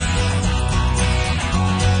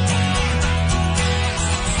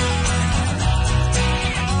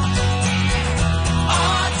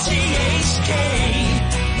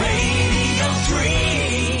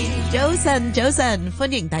晨，早晨，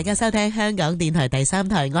歡迎大家收聽香港電台第三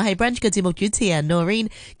台，我係 Brunch 嘅節目主持人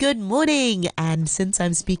Noreen. Good morning, and since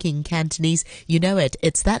I'm speaking Cantonese, you know it.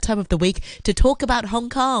 It's that time of the week to talk about Hong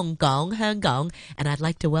Kong, 講香港, and I'd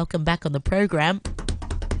like to welcome back on the program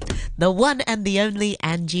the one and the only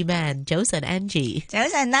Angie Man. 早晨 Angie， 早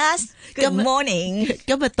晨 Nas，Good morning。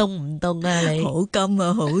今日凍唔凍啊你？好金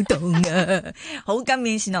啊，好凍啊，好金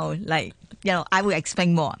means like I will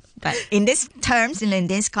explain more, but in this terms and in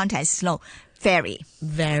this context, very.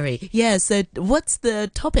 Yeah. So what's the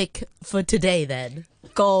topic for today then?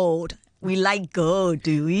 Gold. We like gold,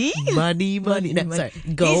 do we? Money. No, sorry.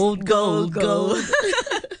 Gold.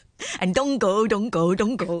 And don't go.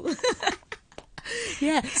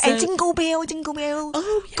 Yeah. And jingle bell.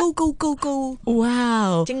 Oh, yeah. Go.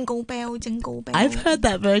 Wow. Jingle bell. I've heard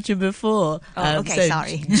that version before. Okay,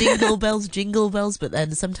 sorry. jingle bells, but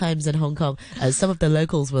then sometimes in Hong Kong, some of the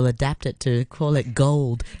locals will adapt it to call it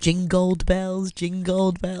gold. Jingled bells.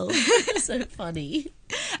 So funny.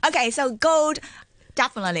 Okay, so gold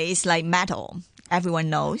definitely is like metal. Everyone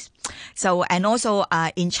knows. So, and also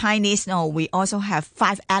in Chinese, we also have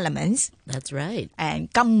 5 elements. That's right.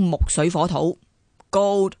 And 金木水火土,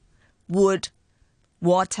 gold, wood,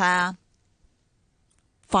 water,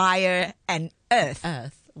 fire, and earth.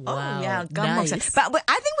 Wow. Oh, yeah. Nice. But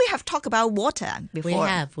I think we have talked about water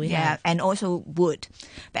before. We have. And also wood.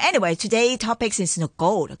 But anyway, today's topic is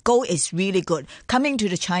gold. Gold is really good. Coming to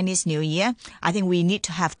the Chinese New Year, I think we need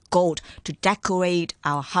to have gold to decorate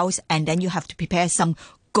our house, and then you have to prepare some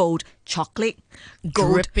gold chocolate.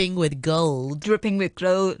 Dripping with gold.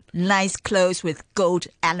 Nice clothes with gold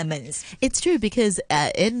elements. It's true because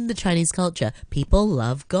in the Chinese culture, people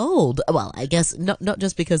love gold. Well, I guess not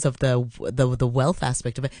just because of the wealth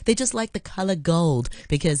aspect of it. They just like the color gold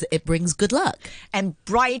because it brings good luck. And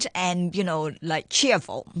bright and, like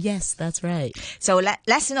cheerful. Yes, that's right. So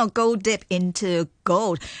let's go dip into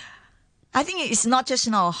gold. I think it's not just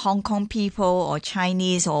Hong Kong people or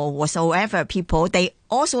Chinese or whatsoever people. They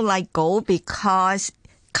also like gold because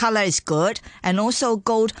color is good, and also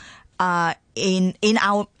gold in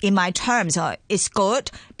my terms it's good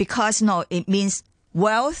because it means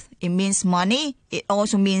wealth, it means money, it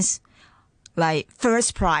also means like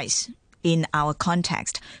first prize in our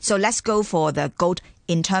context. So let's go for the gold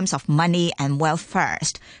in terms of money and wealth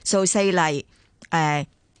first. So say like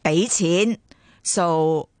俾錢,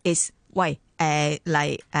 so it's like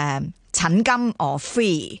診金 or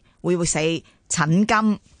free, we will say 診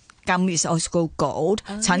金. Gum is also called gold.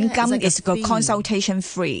 診金 like is called consultation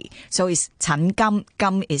free. So it's 診金.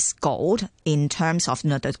 Gum is gold in terms of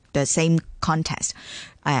the same context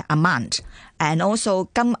amount. And also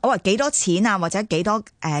金幾多錢啊，或者幾多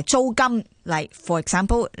租金. Like for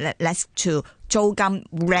example, let's to 租金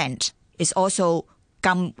rent is also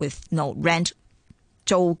金 with rent,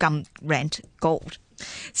 租金 rent gold.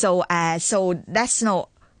 So that's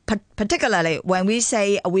particularly when we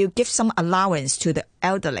say we'll give some allowance to the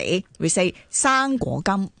elderly, we say 生果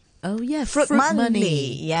金. Oh yeah, fruit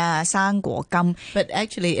money. Yeah, 生果金. But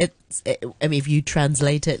actually, if you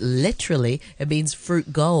translate it literally, it means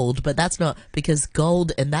fruit gold. But that's not, because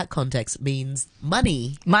gold in that context means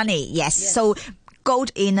money. Money, yes. So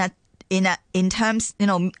gold in terms,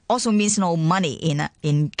 also means money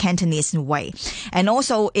in Cantonese way. And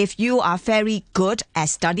also, if you are very good at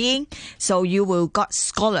studying, so you will got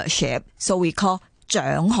scholarship. So we call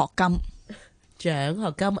獎學金. 獎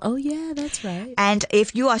學金. Oh yeah, that's right. And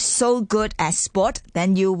if you are so good at sport,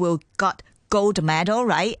 then you will got gold medal,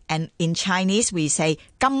 right? And in Chinese, we say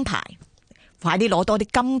金牌. 快啲攞多啲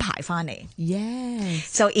金牌返嚟. Yes.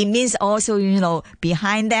 So it means also,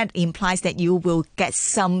 behind that implies that you will get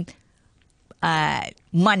some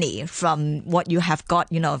money from what you have got,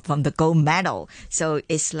 from the gold medal. So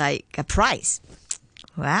it's like a prize.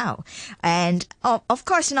 Wow. And of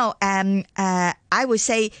course, I would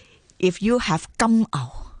say if you have 金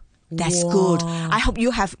牛, that's good. I hope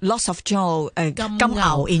you have lots of joy. 金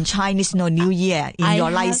牛 in Chinese New Year in your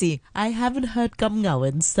life. I haven't heard 金牛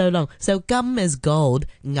in so long. So 金 is gold,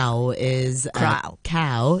 牛 is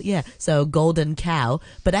cow. Yeah, so golden cow.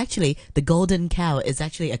 But actually, the golden cow is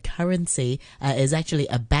actually a currency, is actually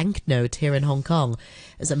a banknote here in Hong Kong.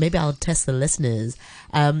 So maybe I'll test the listeners.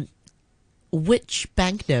 Which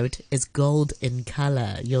banknote is gold in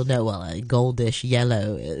color? You'll know, goldish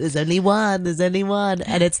yellow. There's only one,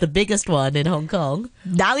 and it's the biggest one in Hong Kong.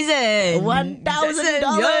 $1,000.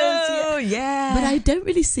 $1,000. yeah. But I don't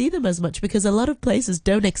really see them as much because a lot of places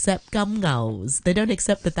don't accept gum ngaos. They don't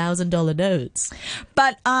accept the $1,000 notes.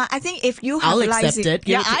 But I think if you have I'll accept license, it.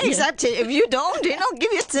 Give yeah, it to- I accept it. If you don't,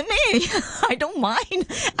 give it to me. I don't mind.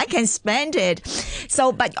 I can spend it.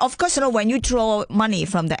 So, but of course, when you draw money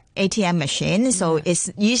from the ATM machine, so it's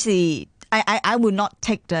usually I would not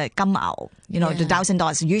take the gum out. The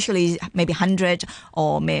 $1,000. Usually maybe 100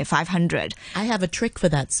 or maybe 500. I have a trick for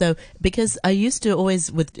that. So because I used to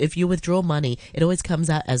always, if you withdraw money, it always comes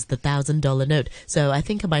out as the $1,000 note. So I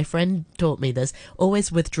think my friend taught me this.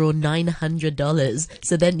 Always withdraw $900.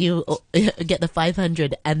 So then you get the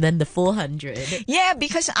 500 and then the 400. Yeah,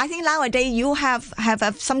 because I think nowadays you have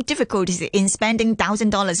some difficulties in spending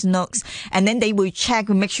 $1,000 notes, and then they will check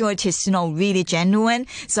and make sure it is really genuine.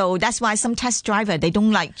 So that's why some taxi driver, they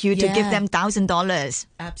don't like you to give them $1,000.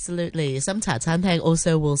 Absolutely. Some 茶餐厅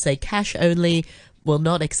also will say cash only, will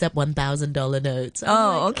not accept $1,000 notes.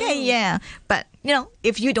 Oh, okay, yeah. But,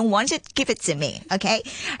 if you don't want it, give it to me, okay?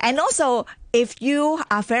 And also, if you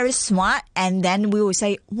are very smart, and then we will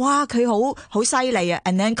say, wow, 佢好犀利啊,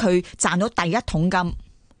 and then 佢賺到第一桶金.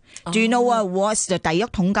 Do you know what was the 第一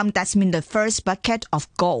桶金? That means the first bucket of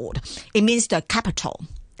gold. It means the capital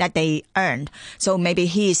that they earned. So maybe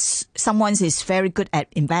someone is very good at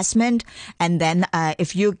investment. And then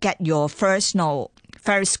if you get your first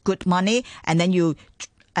good money, and then you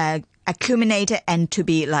accumulate it and to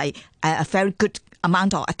be like a very good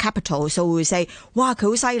amount of capital. So we say, wow, 佢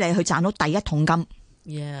好犀利，佢賺到第一桶金.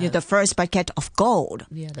 Yeah. The first bucket of gold.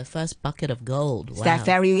 Yeah, the first bucket of gold. Wow. That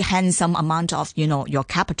very handsome amount of, your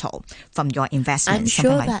capital from your investment.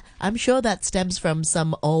 I'm sure that stems from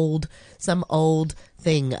some old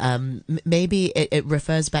thing. Maybe it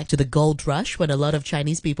refers back to the gold rush when a lot of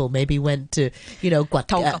Chinese people maybe went to,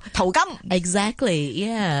 淘金. Exactly,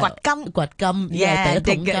 yeah. 掘金.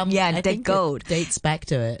 Yeah, dig gold. Dates back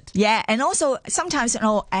to it. Yeah, and also sometimes,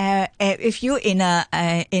 if you're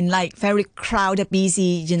in like very crowded, busy,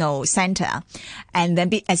 center, and then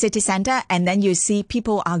a city center, and then you see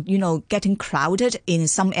people are, getting crowded in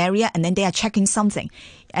some area, and then they are checking something.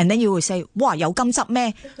 And then you will say, wow, 有金執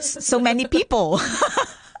咩? So many people.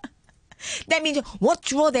 That means what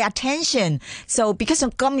draw their attention? So because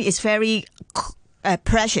gum is very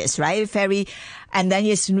precious, right? And then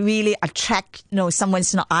it's really attract,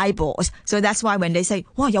 someone's eyeballs. So that's why when they say,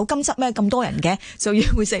 wow, 有金執咩咁多人嘅? So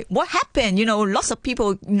you will say, what happened? Lots of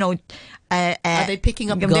people, are they picking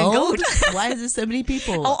up gold? Why is there so many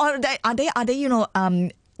people? Or are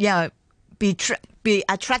they, be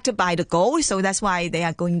attracted by the gold, so that's why they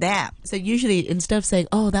are going there. So usually instead of saying,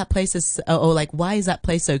 oh, that place is, or like, why is that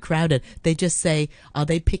place so crowded? They just say, are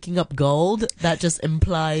they picking up gold? That just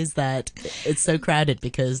implies that it's so crowded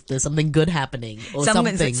because there's something good happening or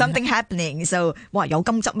something happening. So, 哇，有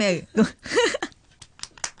金執咩?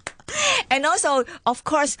 And also, of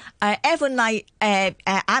course, every night,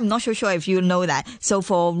 I'm not so sure if you know that. So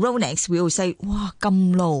for Rolex, we will say, wow,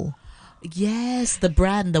 咁low. Yes, the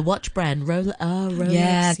watch brand,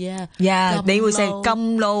 Rolex, yeah. They will say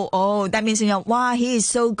咁low. Oh, that means wow, he is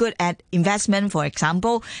so good at investment, for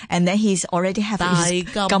example, and then he's already have his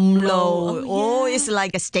咁low. Oh, it's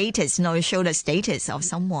like a status. It show the status of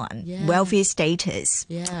someone, wealthy status.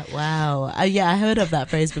 Yeah, wow. I heard of that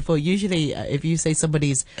phrase before. Usually, if you say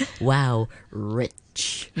somebody's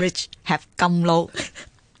rich, have 咁low.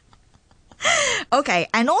 Okay,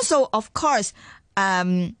 and also, of course,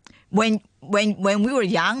 when we were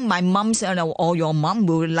young, my mom or your mom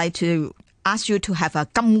would like to ask you to have a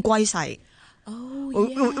金龜婿.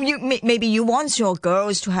 Oh, yeah. Maybe you want your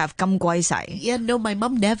girls to have 金龜婿. Yeah, no, my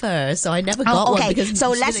mom never. So I never got one. Because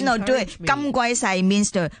so let's not do it. 金龜婿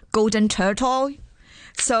means the golden turtle.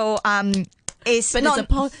 So it's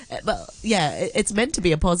meant to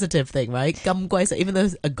be a positive thing, right? 金龜婿, even though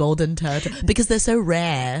it's a golden turtle, because they're so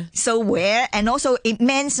rare. So rare, and also it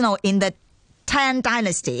means in the Tang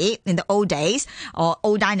Dynasty, in the old days, or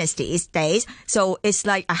old dynasties days, so it's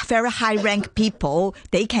like a very high rank people,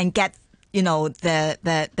 they can get,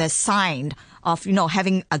 the sign of,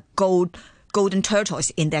 having a golden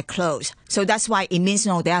turtles in their clothes. So that's why it means,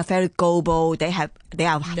 they are very global, they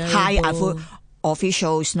are high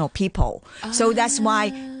officials, people. So that's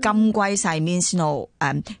why 金龜婿 means,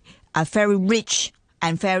 a very rich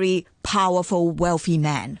and very powerful, wealthy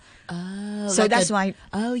man. Oh, so that's why.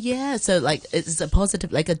 Oh, yeah. So like it's a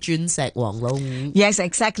positive, like a 鑽石王龍. Yes,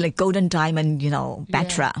 exactly. Golden diamond,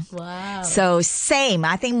 better. Yeah. Wow. So same.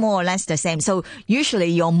 I think more or less the same. So usually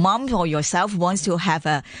your mom or yourself wants to have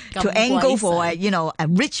to angle for a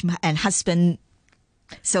rich and husband.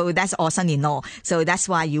 So that's our son-in-law. So that's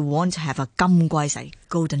why you want to have a 金龜婿,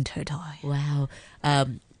 golden turtle. Wow.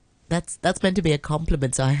 That's meant to be a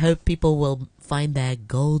compliment, so I hope people will find their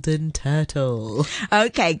golden turtle.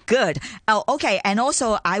 Okay, good. Oh, okay. And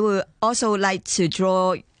also, I would also like to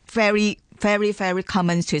draw very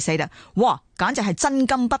comments to say that, 哇，簡直係真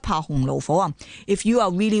金不怕紅爐火啊! If you are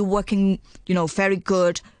really working, very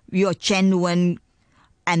good, you are genuine,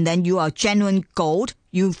 and then you are genuine gold,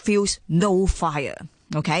 you feel no fire.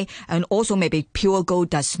 Okay? And also maybe pure gold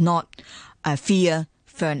does not fear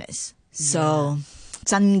furnace. So,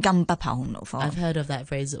 真金不怕紅爐火. I've heard of that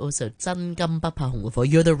phrase also. 真金不怕紅爐火.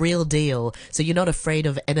 You're the real deal. So you're not afraid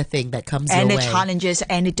of anything that comes your way. Any challenges,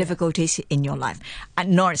 any difficulties in your life.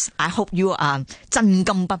 And Norris, I hope you are 真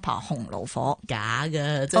金不怕紅爐火. 假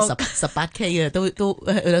㗎，即係18K 啊，都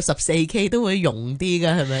14K 都會溶啲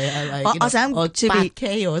㗎，係咪？我想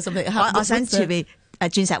 8K or something. 我想儲備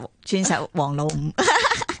鑽石王老五。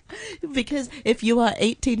Because if you are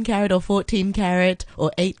 18 carat or 14 carat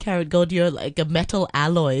or 8 carat gold, you're like a metal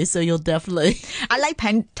alloy, so you'll definitely. I like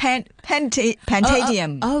palladium.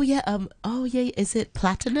 Yeah. Is it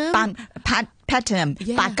platinum? Platinum.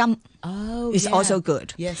 白金. It's also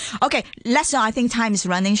good. Yes. Okay, let's know. I think time is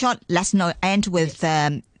running short. Let's know. End with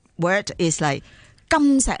word is like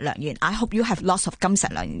金石良言. I hope you have lots of 金石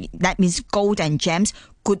良言. That means gold and gems,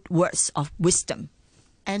 good words of wisdom.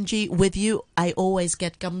 Angie, with you, I always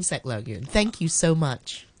get 金石良言. Thank you so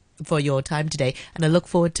much for your time today, and I look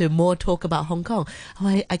forward to more talk about Hong Kong.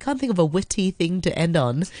 I can't think of a witty thing to end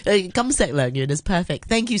on. 金石良言 is perfect.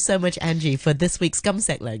 Thank you so much, Angie, for this week's 金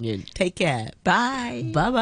石良言. Take care. Bye. Bye-bye.